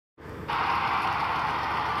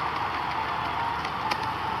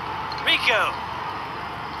Rico.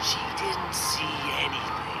 She didn't see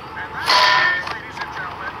anything. And that, ladies and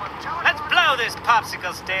gentlemen, what Let's blow this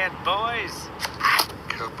popsicle stand, boys.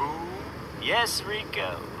 Kaboom. Yes,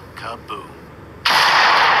 Rico. Kaboom.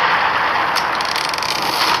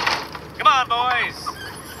 Come on, boys.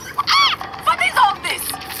 What is all this,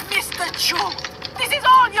 Mr. Chu? This is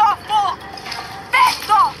all your fault.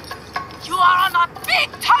 Vector, you are on a big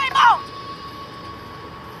timeout.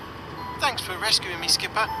 Thanks for rescuing me,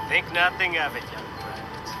 Skipper. Think nothing of it, young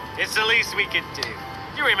private. It's the least we could do.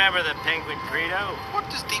 You remember the Penguin Credo? What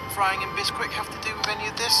does deep frying in Bisquick have to do with any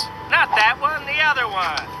of this? Not that one, the other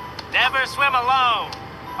one. Never swim alone.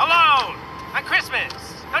 Alone! On Christmas.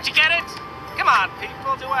 Don't you get it? Come on,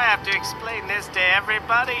 people. Do I have to explain this to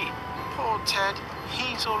everybody? Poor Ted.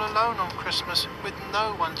 He's all alone on Christmas with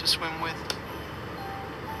no one to swim with.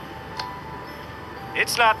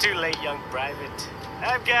 It's not too late, young private.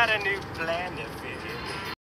 I've got a new plan to fit.